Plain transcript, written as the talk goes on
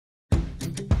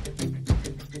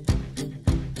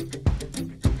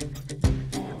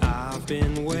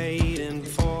been waiting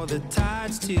for the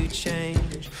tides to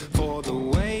change, for the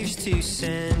waves to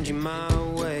send you my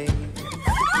way.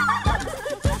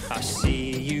 I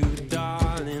see you,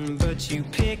 darling, but you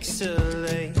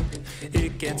pixelate.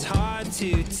 It gets hard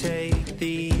to take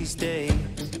these days.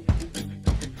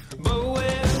 But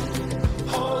we'll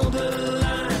hold the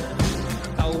line,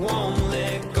 I won't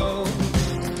let go,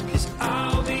 'cause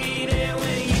I'll be there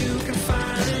when you can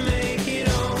finally make it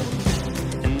home.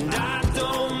 And I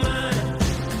don't mind,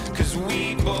 'cause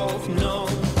we both know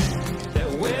that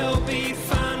we'll be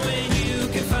fine when you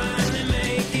can finally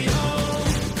make it home.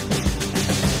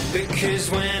 Because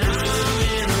when I'm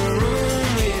in a room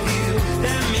with you,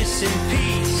 that missing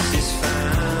piece is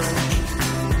found.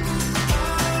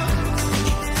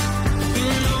 You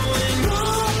know when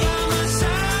you're by my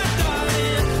side,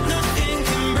 darling, nothing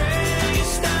can break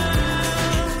us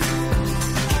down.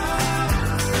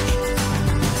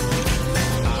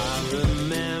 I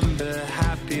remember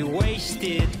happy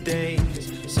wasted days,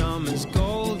 summer's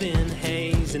golden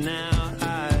haze in our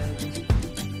eyes,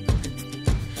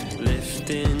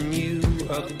 lifting you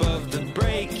above the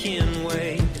breaking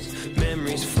waves,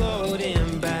 memories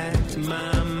floating back to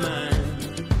my mind.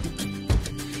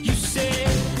 You said,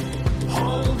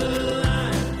 hold the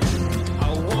line, I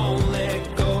won't let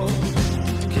go,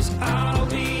 'cause I'll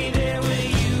be there when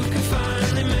you can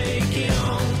finally make it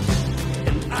home.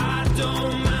 And I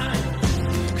don't mind,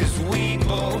 'cause we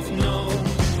both know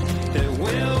that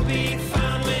we'll be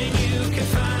fine when you can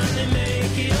finally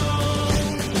make it home.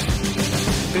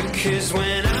 Because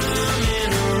when I'm in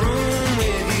a room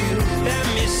with you, that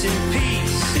missing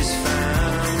piece is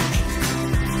found.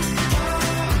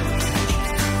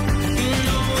 You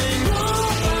know when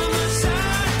you're by my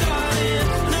side, darling,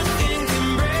 nothing can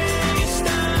break us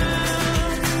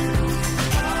down.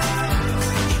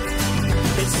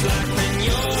 It's like when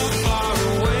you're far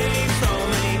away from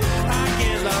me, I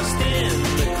get lost in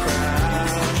the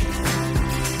crowd.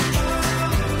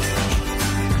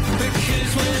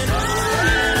 Because when I'm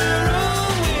in a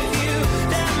room with you,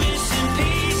 that missing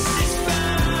piece is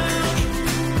found.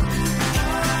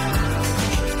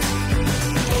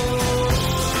 Oh,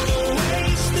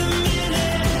 waste a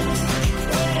minute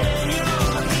when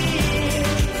you're here,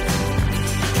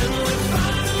 and we're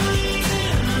finally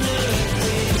in the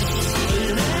clear.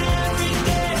 When every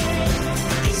day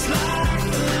is like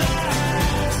the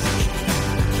last,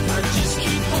 I just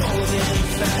keep holding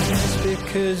fast.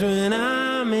 Because when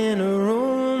I'm in a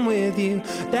room with you,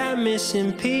 that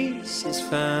missing piece is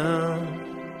found.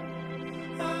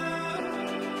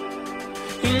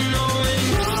 You know